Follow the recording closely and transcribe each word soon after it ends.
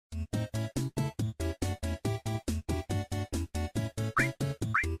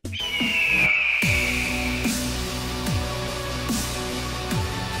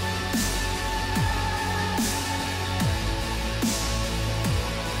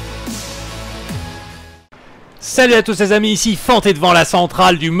Salut à tous les amis, ici Fanta devant la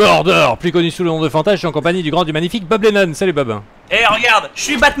centrale du Mordor, plus connu sous le nom de Fanta. Je suis en compagnie du grand, du magnifique Bob Lennon. Salut Bob. Eh regarde, je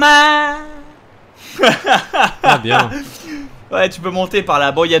suis Batman. Ah bien. Ouais, tu peux monter par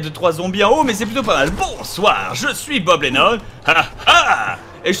là. Bon, il y a 2-3 zombies en haut, mais c'est plutôt pas mal. Bonsoir, je suis Bob Lennon.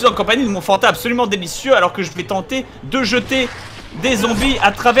 Et je suis en compagnie de mon Fanta absolument délicieux, alors que je vais tenter de jeter des zombies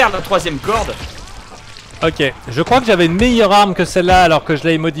à travers la 3ème corde. Ok, je crois que j'avais une meilleure arme que celle-là alors que je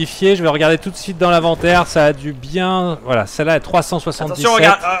l'ai modifiée. Je vais regarder tout de suite dans l'inventaire, ça a dû bien... Voilà, celle-là est 377. Attention,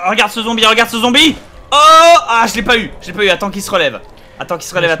 regarde ce zombie, regarde ce zombie. Oh, ah, je l'ai pas eu, attends qu'il se relève. Attends qu'il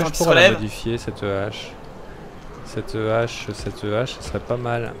se relève, attends qu'il se relève. Modifier cette hache. Cette hache, ça serait pas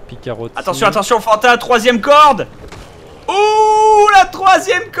mal. Picarotti. Attention, attention, Fanta, 3ème corde. Ouh, la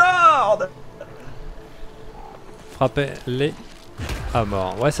 3ème corde. Frapper les... à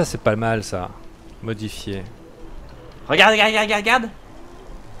mort. Ouais, ça c'est pas mal ça. Modifier. Regarde. Je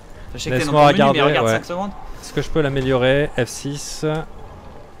sais que t'es dans ton menu, mais regarde 5 secondes. Est-ce que je peux l'améliorer? F6.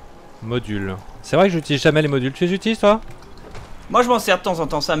 Module. C'est vrai que j'utilise jamais les modules. Tu les utilises toi? Moi je m'en sers de temps en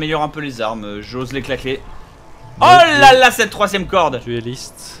temps, ça améliore un peu les armes. J'ose les claquer. Oh là là, cette 3ème corde.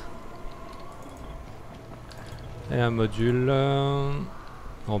 Dueliste. Et un module.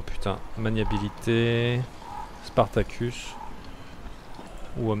 Oh putain. Maniabilité. Spartacus.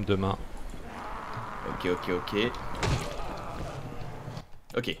 Ou homme de main.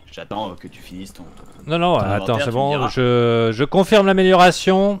 Ok, j'attends que tu finisses ton Non, attends, c'est bon, je confirme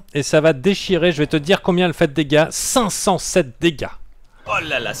l'amélioration et ça va déchirer. Je vais te dire combien elle fait de dégâts. 507 dégâts. Oh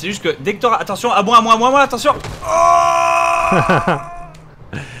là là, c'est juste que dès que t'auras... Attention, à moi, attention. Oh.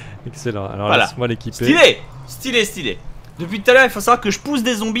 Excellent, alors voilà. Laisse-moi l'équiper. Stylé. Depuis tout à l'heure, il faut savoir que je pousse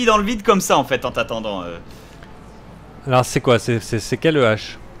des zombies dans le vide comme ça en fait, en t'attendant. Alors c'est quoi? C'est quelle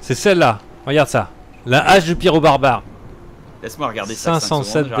hache? C'est celle-là, regarde ça. La hache du pyro-barbare. Laisse-moi regarder ça.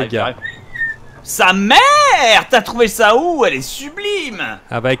 507 dégâts. Sa mère! T'as trouvé ça où? Elle est sublime!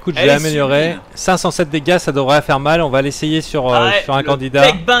 Ah bah écoute, je l'ai amélioré. 507 dégâts, ça devrait faire mal. On va l'essayer sur un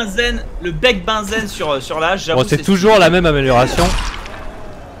candidat. Le bec benzène sur l'âge, j'avoue. Bon, c'est toujours la même amélioration.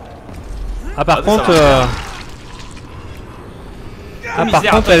 Ah par contre... par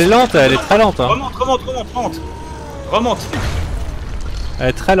contre elle est lente, elle est très lente. Hein. Remonte. Elle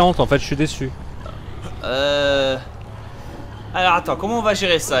est très lente en fait, je suis déçu. Alors attends, comment on va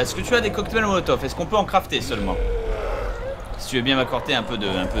gérer ça? Est-ce que tu as des cocktails molotov? Est-ce qu'on peut en crafter seulement? Si tu veux bien m'accorder un peu de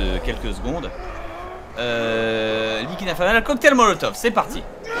quelques secondes. Liquide infernal, cocktail molotov, c'est parti.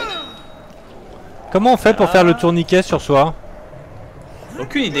 Comment on fait pour faire le tourniquet sur soi?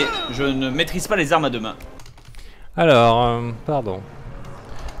 Aucune idée, je ne maîtrise pas les armes à deux mains. Alors, pardon.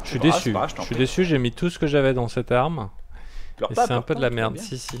 Je suis déçu. Je suis déçu, j'ai mis tout ce que j'avais dans cette arme. Et c'est un peu de la merde,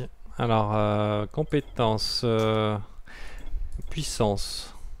 si. Alors, compétences,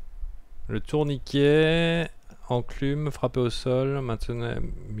 puissance, le tourniquet, enclume, frapper au sol, maintenir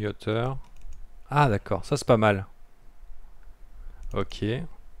mi-hauteur. Ah d'accord, ça c'est pas mal. Ok.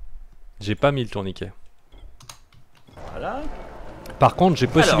 J'ai pas mis le tourniquet. Voilà. Par contre, j'ai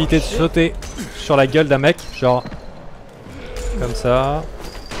possibilité de sauter sur la gueule d'un mec, genre comme ça.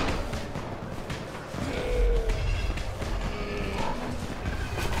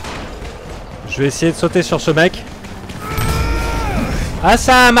 Je vais essayer de sauter sur ce mec. Ah,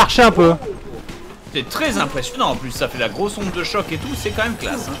 ça a marché un peu. C'est très impressionnant en plus, ça fait la grosse onde de choc et tout, c'est quand même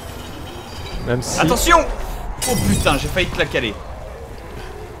classe. Hein. Même si... Attention! Oh putain, j'ai failli te la caler.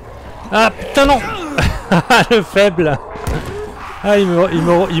 Ah putain non. Le faible. Ah, il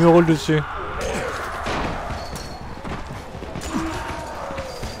me roule dessus.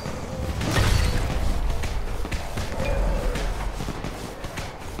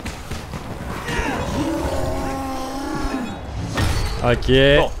 Ok,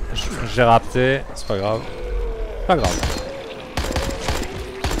 bon. J'ai raté, c'est pas grave. Pas grave.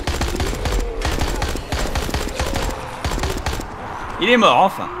 Il est mort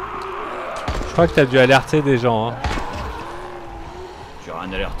enfin. Je crois que t'as dû alerter des gens. Hein. J'ai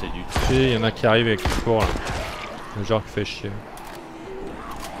rien alerté du tout. Si, il y en a qui arrivent avec le four là. Le genre qui fait chier.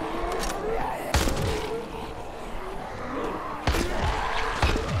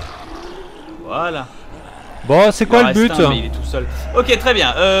 Voilà. Bon, c'est quoi le but? Mais il est tout seul. Ok, très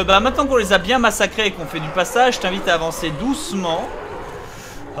bien. Bah, maintenant qu'on les a bien massacrés et qu'on fait du passage, je t'invite à avancer doucement.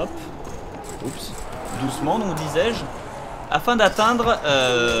 Hop. Oups. Doucement, donc disais-je. Afin d'atteindre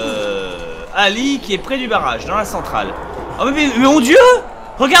Ali qui est près du barrage, dans la centrale. Oh mais mon dieu!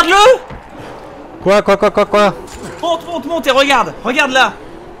 Regarde-le! Quoi? Monte et regarde! Regarde là!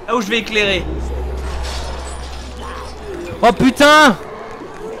 Là où je vais éclairer. Oh putain!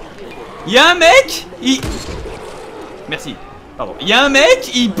 Il y a un mec! Merci. Pardon. Il y a un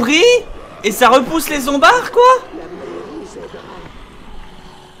mec, il prie Et ça repousse les zombards, quoi?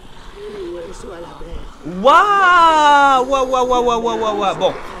 Waouh! Waouh, waouh, waouh, waouh, waouh, waouh.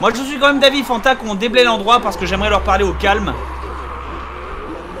 Bon, moi je suis quand même d'avis, Fanta, qu'on déblaye l'endroit parce que j'aimerais leur parler au calme.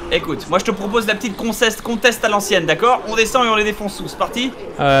 Écoute, moi je te propose la petite conteste à l'ancienne, d'accord? On descend et on les défonce tous, c'est parti?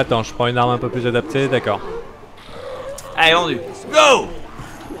 Attends, je prends une arme un peu plus adaptée, d'accord. Allez, vendu. Go!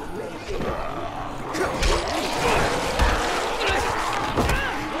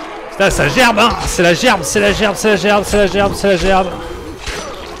 Putain, ça gerbe, hein! C'est la gerbe, c'est la gerbe, c'est la gerbe, c'est la gerbe, c'est la gerbe.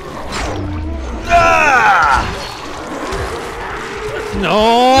 Ah!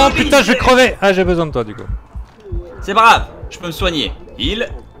 Non, putain, je vais crever! Ah, j'ai besoin de toi, du coup. C'est pas grave, je peux me soigner. Heal.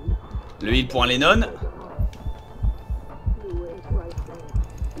 Le heal pour un Lennon.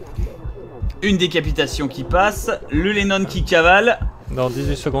 Une décapitation qui passe. Le Lennon qui cavale. Dans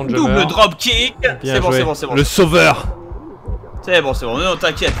 18 secondes, je Double meurs. drop kick. C'est bon, c'est bon, c'est bon. Le sauveur! C'est bon, c'est bon. Non,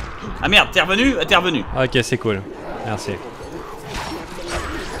 t'inquiète. Ah merde, t'es revenu? T'es revenu. Ok, c'est cool. Merci.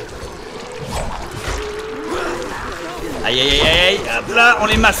 Aïe, aïe, aïe, aïe. Hop là, on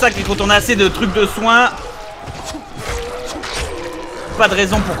les massacre et quand on a assez de trucs de soins. Pas de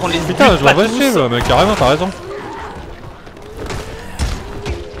raison pour qu'on les bute Putain, je pas l'aurais tous. suivre, mais carrément, t'as raison.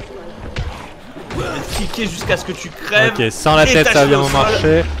 Kicker jusqu'à ce que tu crèves. Ok, sans la tête, ça a bien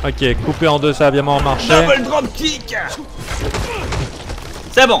marché. Ok, coupé en deux, ça a bien marché. Double drop kick.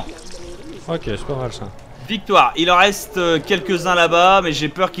 C'est bon. Ok, c'est pas mal ça. Victoire. Il en reste quelques-uns là-bas, mais j'ai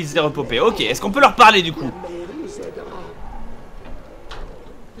peur qu'ils aient repopé. Ok, est-ce qu'on peut leur parler du coup?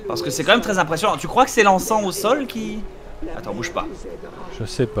 Parce que c'est quand même très impressionnant. Tu crois que c'est l'encens au sol qui... Attends, bouge pas. Je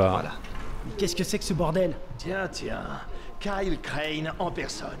sais pas. Voilà. Qu'est-ce que c'est que ce bordel? Tiens, tiens, Kyle Crane en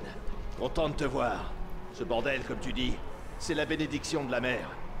personne. Content de te voir. Ce bordel, comme tu dis, c'est la bénédiction de la mer.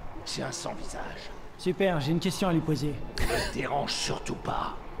 C'est un sans visage. Super, j'ai une question à lui poser. Ne le dérange surtout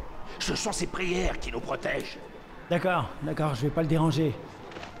pas. Ce sont ses prières qui nous protègent. D'accord, d'accord, je vais pas le déranger.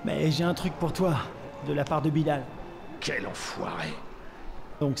 Mais j'ai un truc pour toi, de la part de Bilal. Quel enfoiré.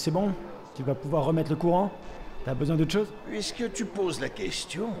 Donc c'est bon? Tu vas pouvoir remettre le courant? T'as besoin d'autre chose? Puisque tu poses la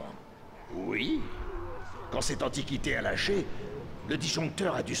question, oui. Quand cette antiquité a lâché, le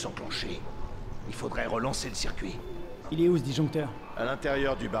disjoncteur a dû s'enclencher. Il faudrait relancer le circuit. Il est où ce disjoncteur? À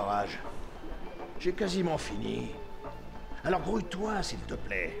l'intérieur du barrage. J'ai quasiment fini. Alors grouille-toi, s'il te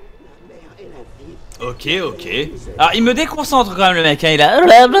plaît. Ok, ok. Alors, il me déconcentre quand même le mec, hein, il a...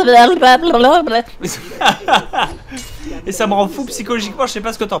 Et ça me rend fou psychologiquement, je sais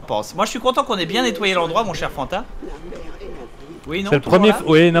pas ce que t'en penses. Moi je suis content qu'on ait bien nettoyé l'endroit, mon cher Fanta. Oui, non, C'est le toujours premier, là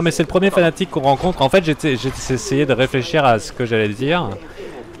oui, non mais c'est le premier fanatique qu'on rencontre. En fait, j'ai essayé de réfléchir à ce que j'allais dire.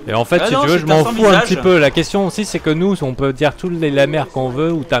 Et en fait, Ah si non, tu veux, je c'est un m'en sans fous un visage. petit peu. La question aussi, c'est que nous, on peut dire la mère qu'on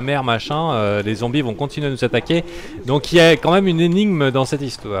veut ou ta mère, machin. Les zombies vont continuer à nous attaquer. Donc il y a quand même une énigme dans cette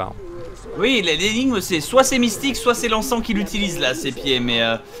histoire. Oui, l'énigme c'est soit c'est mystique, soit c'est l'encens qui l'utilise là, ses pieds, mais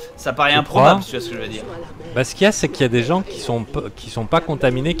ça paraît Tu improbable, crois tu vois ce que je veux dire. Bah, ce qu'il y a, c'est qu'il y a des gens qui sont pas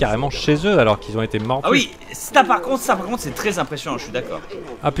contaminés carrément chez eux alors qu'ils ont été morts. Ah oui, ça par contre c'est très impressionnant, je suis d'accord.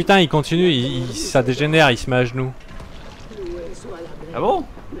 Ah putain, il continue, ça dégénère, il se met à genoux. Ah bon?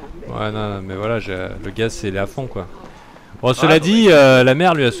 Ouais, non, mais voilà, le gaz c'est à fond quoi. Bon, cela dit, la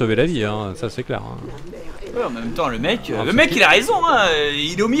mère lui a sauvé la vie, hein, ça c'est clair. Hein. Ouais, en même temps, le mec il a raison, hein.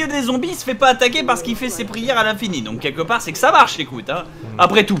 Il est au milieu des zombies, il se fait pas attaquer parce qu'il fait ses prières à l'infini. Donc quelque part, c'est que ça marche, écoute, hein.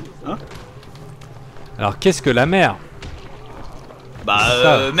 Après tout, hein. Alors qu'est-ce que la mère?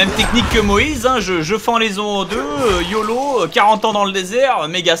 Bah, même technique que Moïse, hein. Je fends les os en deux, YOLO, 40 ans dans le désert,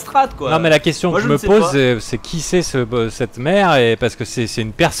 méga strat quoi. Non, mais la question Moi, que je je me ne sais pose, c'est qui c'est cette mère, et parce que c'est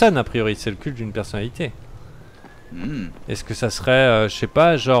une personne a priori, c'est le culte d'une personnalité. Est-ce que ça serait, je sais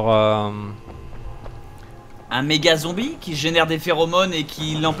pas, genre. Un méga zombie qui génère des phéromones et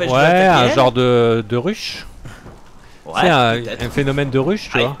qui l'empêche de Ouais, l'attaquer. un genre de ruche. Ouais, C'est un peut-être. phénomène de ruche,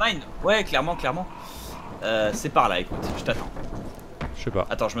 tu vois. Hive mind. Ouais, clairement, clairement. C'est par là, écoute, je t'attends. Je sais pas.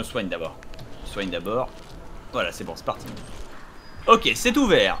 Attends, je me soigne d'abord. Je soigne d'abord. Voilà, c'est bon, c'est parti. Ok, c'est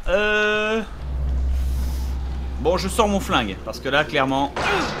ouvert. Bon, je sors mon flingue, parce que là, clairement...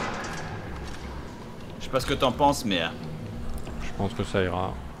 Je sais pas ce que t'en penses, mais... Je pense que ça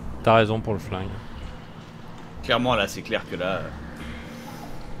ira. T'as raison pour le flingue. Clairement, là, c'est clair que là...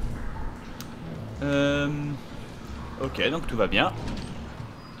 Ok, donc tout va bien.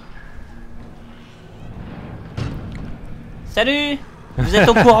 Salut! Vous êtes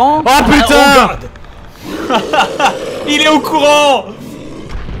au courant? Oh putain! Il est au courant!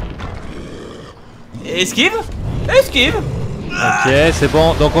 Esquive? Esquive! Ok, c'est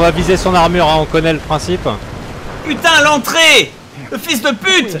bon. Donc on va viser son armure, hein. On connaît le principe. Putain, l'entrée! Le fils de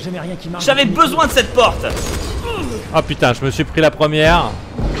pute! Jamais rien qui marche. J'avais besoin de cette porte! Ah putain, je me suis pris la première.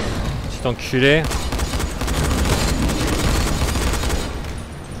 Petit enculé.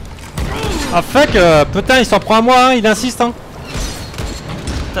 Ah fuck, putain il s'en prend à moi, hein, il insiste hein.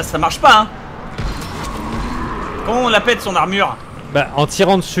 Putain, ça marche pas hein. Comment on la pète son armure? Bah en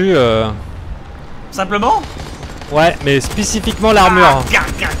tirant dessus Simplement? Ouais mais spécifiquement l'armure.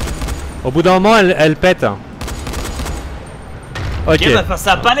 Au bout d'un moment elle pète. Ok, bah,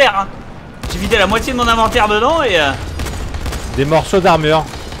 ça a pas l'air hein. J'ai vidé la moitié de mon inventaire dedans et des morceaux d'armure.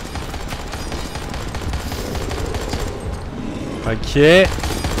 Ok.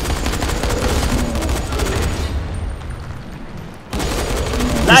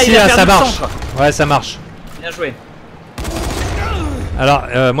 là Ici, il a là, perdu ça le marche. sang, quoi. Ouais ça marche. Bien joué. Alors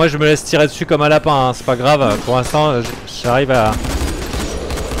moi je me laisse tirer dessus comme un lapin hein, c'est pas grave. Pour l'instant j'arrive à...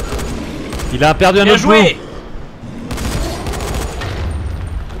 Il a perdu un Bien autre bout. joué.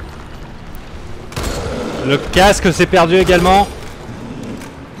 Le casque s'est perdu également.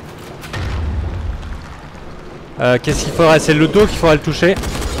 Qu'est-ce qu'il faudrait? C'est le dos qu'il faudrait le toucher.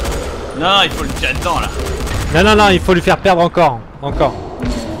 Non, il faut le tirer dedans là. Non, non, non, il faut lui faire perdre encore. Encore.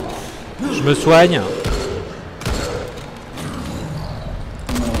 Je me soigne.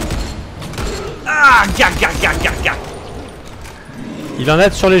 Ah, gars. Il en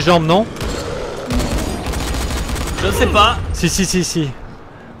a sur les jambes, non? Je sais pas. Si.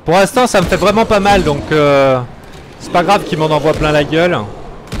 Pour l'instant, ça me fait vraiment pas mal, donc c'est pas grave qu'il m'en envoie plein la gueule.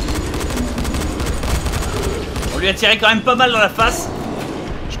 On lui a tiré quand même pas mal dans la face.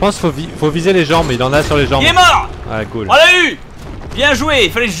 Je pense qu'il faut viser les jambes, il en a sur les jambes. Il est mort. Ouais, cool. On l'a eu. Bien joué.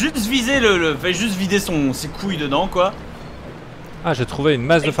 Il fallait juste viser fallait juste vider ses couilles dedans quoi. Ah, j'ai trouvé une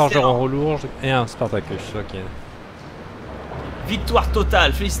masse de Excellent. forgerons lourds et un Spartacus, ok. Victoire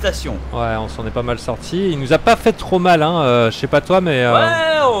totale, félicitations. Ouais, on s'en est pas mal sorti. Il nous a pas fait trop mal, hein. Je sais pas toi, mais. Ouais,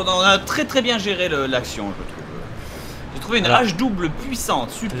 on a très bien géré l'action, je trouve. J'ai trouvé une Alors. hache double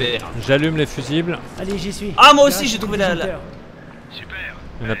puissante, super. J'allume les fusibles. Allez, j'y suis. Ah, moi aussi, Grâce j'ai au trouvé disjoncteur. Super.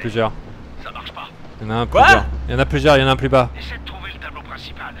 Il y en a plusieurs. Ça marche pas. Il y en a un Quoi? plusieurs. Il y en a plusieurs, il y en a un plus bas. Essaie de trouver le tableau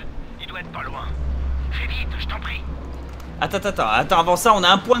principal. Il doit être pas loin. Fais vite, je t'en prie. Attends, avant ça, on a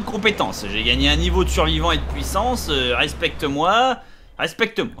un point de compétence. J'ai gagné un niveau de survivant et de puissance. Respecte-moi,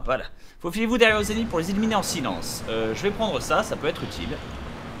 voilà. Faufilez-vous derrière vos ennemis pour les éliminer en silence. Je vais prendre ça peut être utile.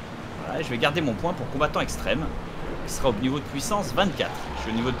 Voilà, je vais garder mon point pour combattant extrême. Qui sera au niveau de puissance 24. Je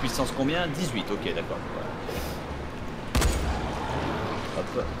suis au niveau de puissance combien? 18, ok, d'accord. Voilà.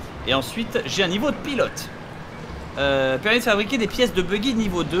 Hop. Et ensuite, j'ai un niveau de pilote. Permet de fabriquer des pièces de buggy de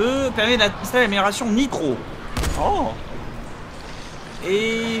niveau 2. Permet d'installer l'amélioration nitro. Oh!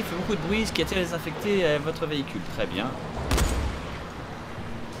 Et il fait beaucoup de bruit, ce qui attire les infectés à votre véhicule. Très bien.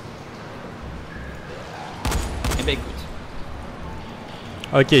 Eh ben écoute.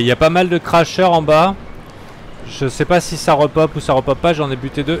 Ok, il y a pas mal de crashers en bas. Je sais pas si ça repop ou ça repop pas, j'en ai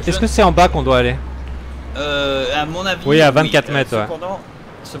buté deux. Est-ce que c'est en bas qu'on doit aller? À mon avis. Oui, à 24 mètres, ouais.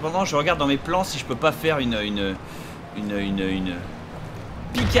 Cependant, je regarde dans mes plans si je peux pas faire une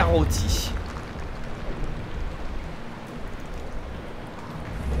picarotti.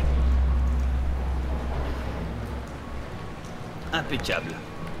 Impeccable.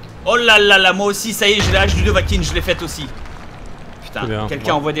 Oh là là là, moi aussi, ça y est, j'ai la hache du Devakin, je l'ai faite aussi. Putain,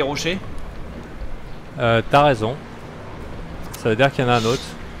 quelqu'un envoie des rochers? T'as raison. Ça veut dire qu'il y en a un autre.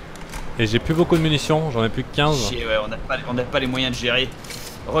 Et j'ai plus beaucoup de munitions, j'en ai plus que 15. Chier, ouais, on n'a pas les moyens de gérer.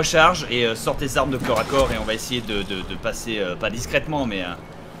 Recharge et sort tes armes de corps à corps et on va essayer de passer, pas discrètement, mais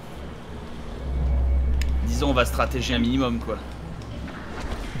disons on va stratéger un minimum quoi.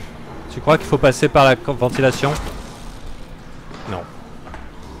 Tu crois qu'il faut passer par la ventilation? Non.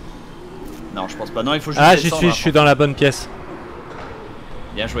 Non, je pense pas. Non, il faut juste. Ah, j'y descendre, suis, hein, je suis dans la bonne pièce.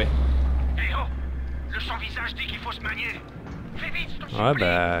 Bien joué. Eh oh, le sans-visage dit qu'il faut se manier. Fais vite, je t'en supplie. Ouais,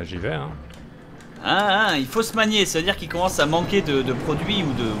 bah j'y vais, hein. Ah, il faut se manier, c'est-à-dire qu'il commence à manquer de produits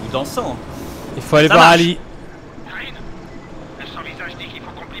ou d'encens. Il faut aller Ça voir marche. Ali. Karine, le sans-visage dit qu'il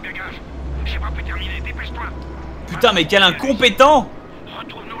faut qu'on plie bagage. J'ai pas pu terminer, dépêche-toi. Putain, mais quel incompétent!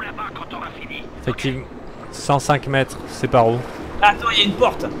 Retrouve-nous là-bas quand t'auras fini. Effectivement. 105 mètres, c'est par où? Attends, il y a une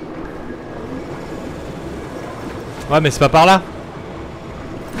porte. Ouais, mais c'est pas par là.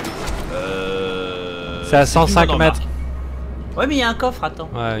 C'est à 105 mètres. Ouais, mais il y a un coffre, attends.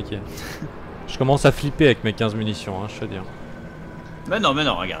 Ouais, ok. Je commence à flipper avec mes 15 munitions, hein, je te dis. Mais non,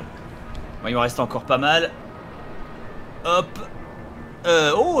 regarde. Bon, il me reste encore pas mal. Hop.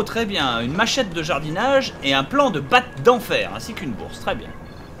 Oh, très bien. Une machette de jardinage et un plan de batte d'enfer, ainsi qu'une bourse. Très bien.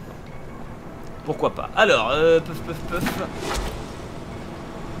 Pourquoi pas. Alors, peuf.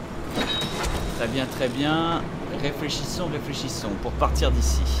 Très bien. Réfléchissons. Pour partir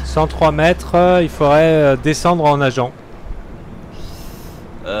d'ici. 103 mètres, il faudrait descendre en nageant.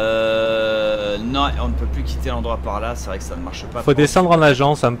 Non, on ne peut plus quitter l'endroit par là, c'est vrai que ça ne marche pas. Faut descendre en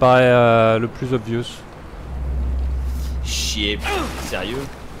agent, ça me paraît le plus obvious. Chier, sérieux?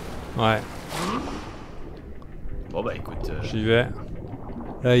 Ouais. Bon bah écoute... J'y vais.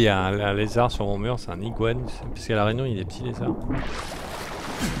 Là il y a un lézard sur mon mur, c'est un iguane, parce qu'à la Réunion il y a des petits lézards.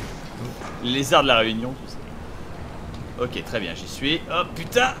 Les lézards de la Réunion, tout ça. Ok, très bien, j'y suis. Oh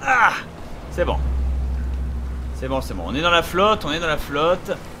putain, ah! C'est bon. C'est bon, c'est bon. On est dans la flotte, on est dans la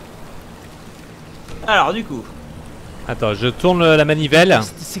flotte. Alors du coup... Attends, je tourne la manivelle.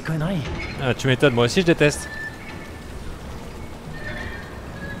 Ces conneries. Ah, tu m'étonnes, moi aussi je déteste.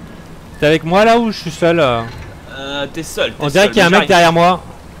 T'es avec moi là ou je suis seul T'es seul. On dirait qu'il y a un mec derrière moi.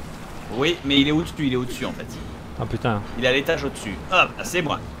 Oui, mais il est au-dessus, il est au-dessus en fait. Ah putain. Il est à l'étage au-dessus. Hop, c'est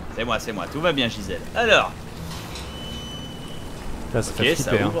moi. C'est moi, c'est moi. Tout va bien, Gisèle. Alors. Là, ça Ok, fait ça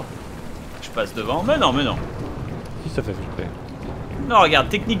flipper. ouvre. Je passe devant. Mais non, mais non. Si, ça fait flipper. Non, regarde,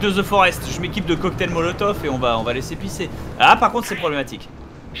 technique de The Forest. Je m'équipe de cocktail Molotov et on va laisser pisser. Ah, par contre, c'est problématique.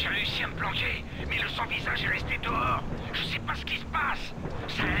 J'ai réussi à me planquer, mais le sans-visage est resté dehors. Je sais pas ce qui se passe.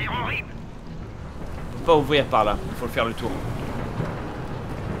 Ça a l'air horrible. Faut pas ouvrir par là. Il faut le faire le tour.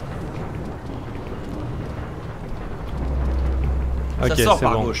 Ok, Ça sort c'est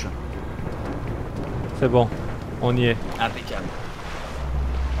par bon. gauche. C'est bon, on y est. Impeccable.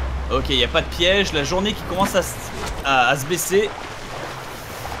 Ok, il n'y a pas de piège. La journée qui commence à se baisser.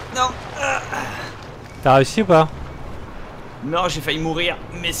 Non. T'as réussi ou pas? Non, j'ai failli mourir.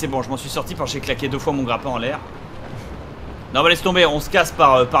 Mais c'est bon, je m'en suis sorti parce que j'ai claqué 2 fois mon grappin en l'air. Non, bah laisse tomber. On se casse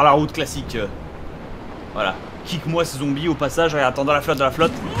par la route classique. Voilà. Kick-moi ces zombies au passage. Regarde, attends, dans la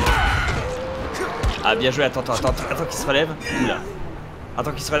flotte, Ah, bien joué. Attends qu'il se relève. Oula.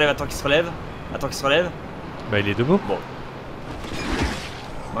 Attends qu'il se relève. Bah, il est debout. Bon.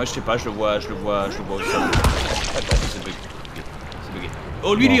 Moi, je sais pas, je le vois au sol. Attends, c'est bugué.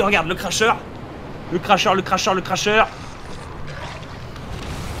 Oh, lui, Bon. regarde, le cracheur. Le cracheur.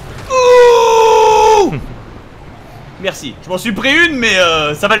 Ouh Merci. Je m'en suis pris une, mais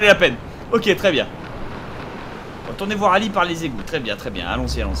ça valait la peine. Ok, très bien. Retournez voir Ali par les égouts. Très bien.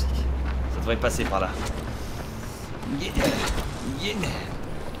 Allons-y. Ça devrait passer par là. Yeah.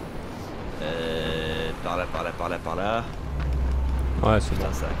 Par là. Ouais, c'est bon.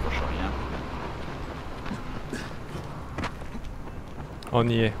 Putain, ça accroche rien. On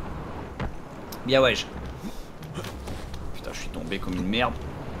y est. Bien ouais. Putain, je suis tombé comme une merde.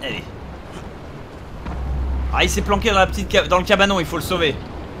 Allez. Ah, il s'est planqué dans le cabanon, il faut le sauver.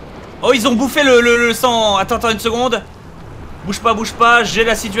 Oh, ils ont bouffé le sang. Attends une seconde. Bouge pas, j'ai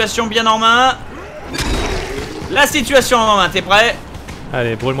la situation bien en main. La situation en main, t'es prêt?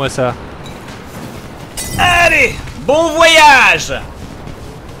 Allez, brûle-moi ça. Allez, bon voyage.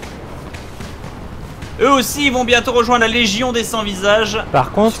 Eux aussi, ils vont bientôt rejoindre la Légion des Sans-Visages.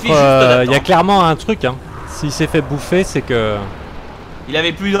 Par contre, Suffit juste il y a d'attendre. clairement un truc. Hein. S'il s'est fait bouffer, c'est que... Il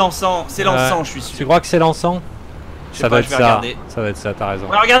avait plus d'encens. C'est l'encens, je suis Tu sûr. crois que c'est l'encens? Je sais Ça pas, va je être vais ça. regarder. Ça va être ça, t'as raison.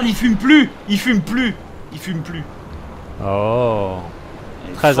 Ouais, regarde, il fume plus. Oh,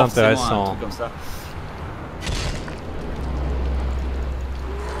 Il y a très forcément intéressant. un truc comme ça.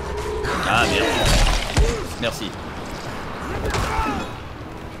 Ah merde. Merci.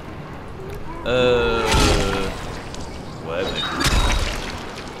 Ouais, bah écoute.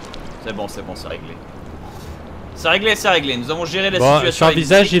 C'est bon, c'est réglé. C'est réglé. Nous avons géré la Bon, situation. sur un avec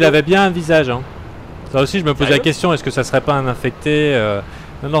visage, il Likez. avait bien un visage. Hein. Ça aussi, je me pose la Sérieux? question, est-ce que ça serait pas un infecté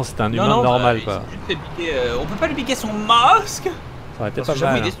Non, c'est un humain normal, il quoi. s'est juste fait piquer, on peut pas lui piquer son masque. Ça aurait été Parce pas que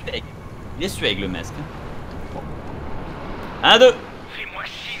j'avoue, mal. il est suègue le masque. Bon. 1, 2. Fais-moi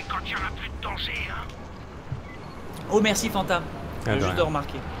signe quand il n'y en a plus de danger, hein. Oh merci Fanta. Je Ah, viens de juste rien. de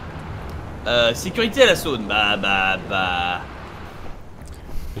remarquer. Sécurité à la zone. Bah.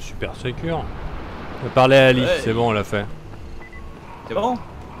 C'est super sécure. On va parler à Ali, Ouais. c'est bon, on l'a fait. C'est bon?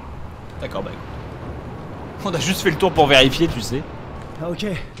 D'accord, bah écoute. On a juste fait le tour pour vérifier, tu sais. Ah, ok,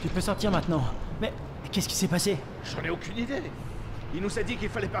 tu peux sortir maintenant. Mais qu'est-ce qui s'est passé? J'en ai aucune idée. Il nous a dit qu'il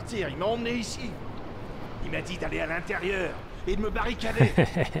fallait partir, il m'a emmené ici. Il m'a dit d'aller à l'intérieur et de me barricader.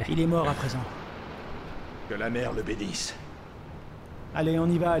 Il est mort à présent. Que la mère le bénisse. Allez, on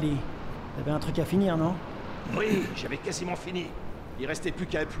y va, Ali. T'avais un truc à finir, non? Oui, j'avais quasiment fini. Il restait plus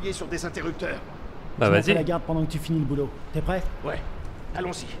qu'à appuyer sur des interrupteurs. Bah Je m'en fais la vas-y. garde pendant que tu finis le boulot. T'es prêt? Ouais,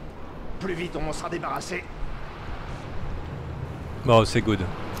 allons-y. Plus vite on en sera débarrassé. Bon, c'est good.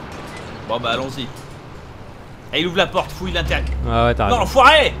 Bon bah allons-y. Et il ouvre la porte, fouille l'intérieur. Ah ouais, t'as Non, raison.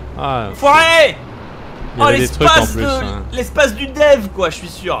 enfoiré! Ah, Enfoiré! il y Oh avait des trucs en l'espace plus. de... Hein. L'espace du dev quoi, je suis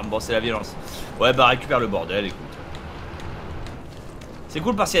sûr. Bon c'est la violence. Ouais bah récupère le bordel, écoute. C'est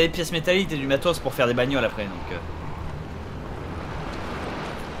cool parce qu'il y a des pièces métalliques et du matos pour faire des bagnoles après donc.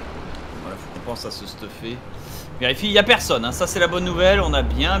 Voilà, faut pense à se stuffer. Vérifie, il n'y a personne, hein. Ça c'est la bonne nouvelle, on a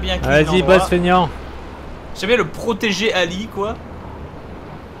bien clean Vas-y, l'endroit. boss feignant. J'aime bien le protéger Ali, quoi.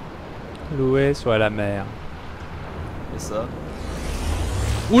 Loué soit la mer. C'est ça.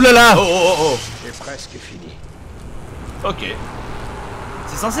 Ouh là là. Oh oh oh C'est presque fini. oh. Ok.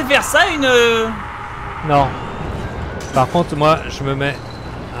 C'est censé faire ça une... Non. Par contre, moi, je me mets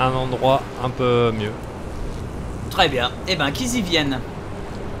à un endroit un peu mieux. Très bien. Eh ben, qu'ils y viennent.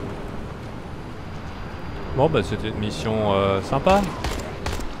 Bon, bah, c'était une mission sympa.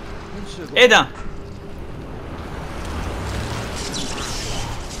 Aide.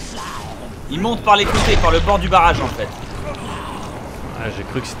 Il monte par les côtés, par le bord du barrage en fait. Ah, j'ai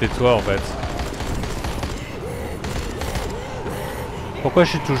cru que c'était toi en fait. Pourquoi je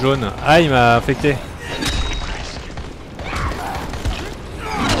suis tout jaune? Ah, il m'a affecté.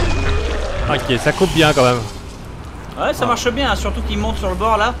 Ok, ça coupe bien quand même. Ouais, ça marche bien, hein, surtout qu'ils montent sur le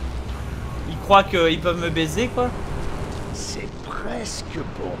bord là. Ils croient qu'ils peuvent me baiser quoi. C'est presque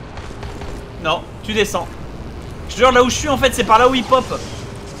bon. Non, tu descends. Je te jure, là où je suis en fait, c'est par là où ils pop.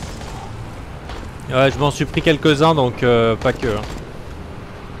 Ouais, je m'en suis pris quelques-uns donc pas que. Hein.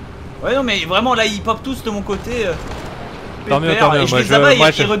 Ouais, non, mais vraiment là ils pop tous de mon côté. Tant mieux, pépère, tant mieux. et je Moi, les abats, moi,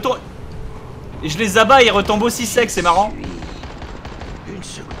 ils retombent. Et je les abats, ils retombent aussi secs, c'est marrant. Une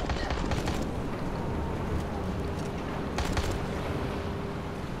seconde.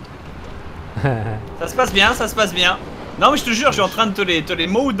 Ça se passe bien, ça se passe bien. Non mais je te jure, je suis en train de te les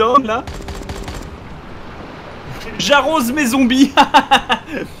mow down là. J'arrose mes zombies.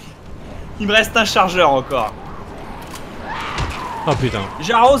 Il me reste un chargeur encore. Oh putain.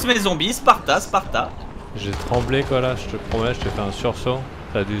 J'arrose mes zombies, Sparta, Sparta. J'ai tremblé quoi là, je te promets, je t'ai fait un sursaut.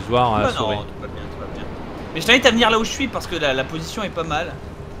 T'as dû se voir à la souris. Non, tout va bien, tout va bien. Mais je t'invite à venir là où je suis parce que la position est pas mal.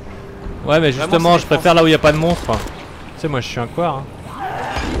 Ouais, mais Vraiment, justement, c'est je préfère là où il n'y a pas de monstre. Tu sais, moi je suis un quart. Hein.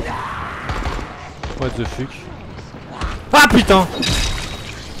 What the fuck. Ah putain.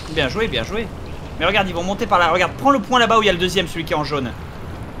 Bien joué, bien joué. Mais regarde, ils vont monter par là. Regarde, prends le point là-bas où il y a le deuxième, celui qui est en jaune.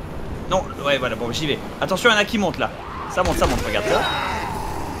 Non, ouais, voilà, bon, j'y vais. Attention, il y en a qui montent là. Ça monte, regarde ça.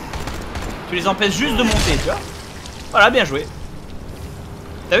 Tu les empêches juste de monter, tu vois. Voilà, bien joué.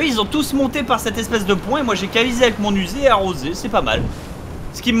 T'as vu, ils ont tous monté par cette espèce de point et moi j'ai calisé avec mon usé et arrosé, c'est pas mal.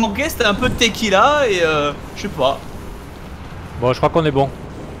 Ce qui me manquait, c'était un peu de tequila et je sais pas. Bon, je crois qu'on est bon.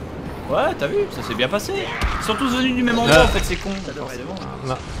 Ouais, t'as vu, ça s'est bien passé. Ils sont tous venus du même endroit en fait, c'est con. Forcément.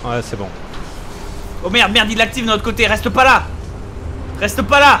 Non, ouais, c'est bon. Oh merde, merde, il l'active de notre côté, reste pas là. Reste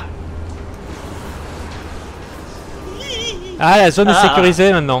pas là. Ah, la zone est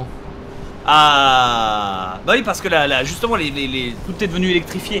sécurisée maintenant. Ah bah oui, parce que là justement tout est devenu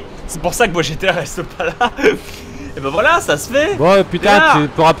électrifié. C'est pour ça que moi j'étais reste pas là. Et bah voilà, ça se fait. Bon, putain, Bien. tu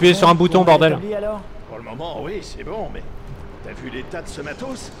peux appuyer sur un bouton, bordel. Alors Pour le moment, oui, c'est bon, mais t'as vu l'état de ce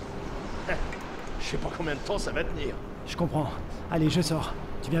matos? Je sais pas combien de temps ça va tenir. Je comprends. Allez, je sors.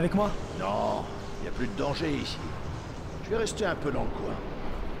 Tu viens avec moi? Non, y a plus de danger ici. Je vais rester un peu dans le coin.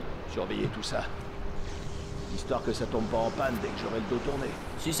 Surveiller tout ça. Histoire que ça tombe pas en panne dès que j'aurai le dos tourné.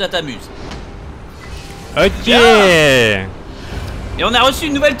 Si ça t'amuse. Ok. Et on a reçu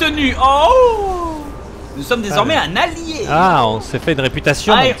une nouvelle tenue. Oh, nous sommes désormais un allié. Ah, on s'est fait une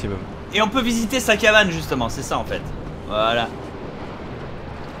réputation, Ah, mon petit peu. Et on peut visiter sa cabane justement, c'est ça en fait. Voilà.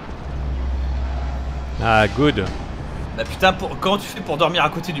 Ah, good. Bah putain, comment tu fais pour dormir à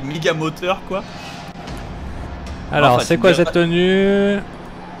côté du méga moteur quoi? Alors, Enfin, c'est tu quoi n'as cette pas- tenue?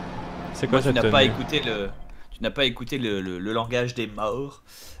 C'est quoi Tu cette n'as tenue? pas écouté tu n'as pas écouté le langage des morts.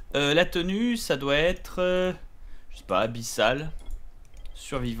 La tenue, ça doit être, je sais pas, abyssal,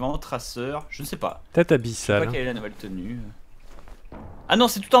 survivant, traceur, je ne sais pas. Tête Je sais abyssale. pas quelle est la nouvelle tenue. Ah non,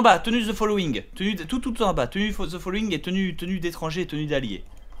 c'est tout en bas, tenue the following. Tenue tout en bas, tenue the following et tenue d'étranger et tenue d'allié.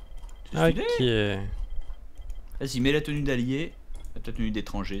 C'est stylé. Ok. Vas-y, mets la tenue d'allié, ta tenue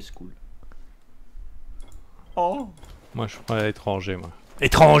d'étranger, c'est cool. Oh. Moi, je prends l'étranger, moi.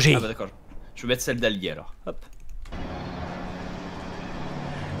 Étranger. Ah bah d'accord, je vais mettre celle d'allié alors. Hop.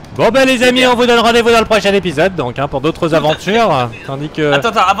 Bon, bah, les amis, bien. on vous donne rendez-vous dans le prochain épisode, donc, hein, pour d'autres aventures. Tandis que.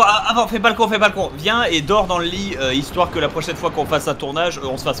 Attends, avant, fais pas le con. Viens et dors dans le lit, histoire que la prochaine fois qu'on fasse un tournage,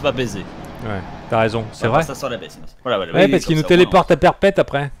 on se fasse pas baiser. Ouais, t'as raison, c'est Voilà, vrai. Ça sort la baisse. Voilà, Ouais, oui, parce comme qu'il nous ça, téléporte à perpète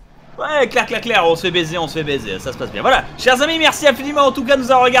après. Ouais, clair, on se fait baiser, ça se passe bien. Voilà, chers amis, merci infiniment en tout cas de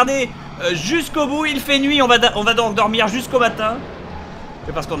nous avoir regardé jusqu'au bout. Il fait nuit, on va donc dormir jusqu'au matin.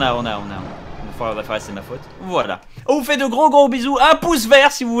 C'est parce qu'on a c'est ma faute. Voilà. On vous fait de gros bisous. Un pouce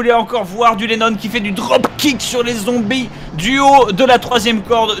vert si vous voulez encore voir du Lennon qui fait du drop kick sur les zombies du haut de la 3ème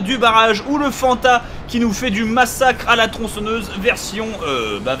corde du barrage, ou le Fanta qui nous fait du massacre à la tronçonneuse version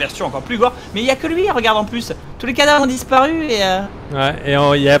version encore plus gore. Mais il n'y a que lui, regarde en plus. Tous les cadavres ont disparu et Ouais, et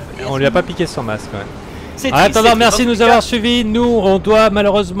on lui a pas piqué son masque. Ouais. c'est En triste, attendant, c'est merci de triste. nous avoir suivis. Nous, on doit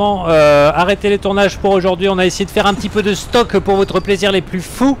malheureusement arrêter les tournages pour aujourd'hui. On a essayé de faire un petit peu de stock pour votre plaisir les plus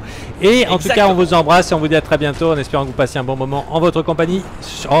fous. Et en tout cas, on vous embrasse et on vous dit à très bientôt en espérant que vous passiez un bon moment en votre compagnie,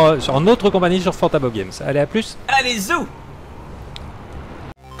 en notre compagnie sur Fanta Games. Allez, à plus. Allez, zou.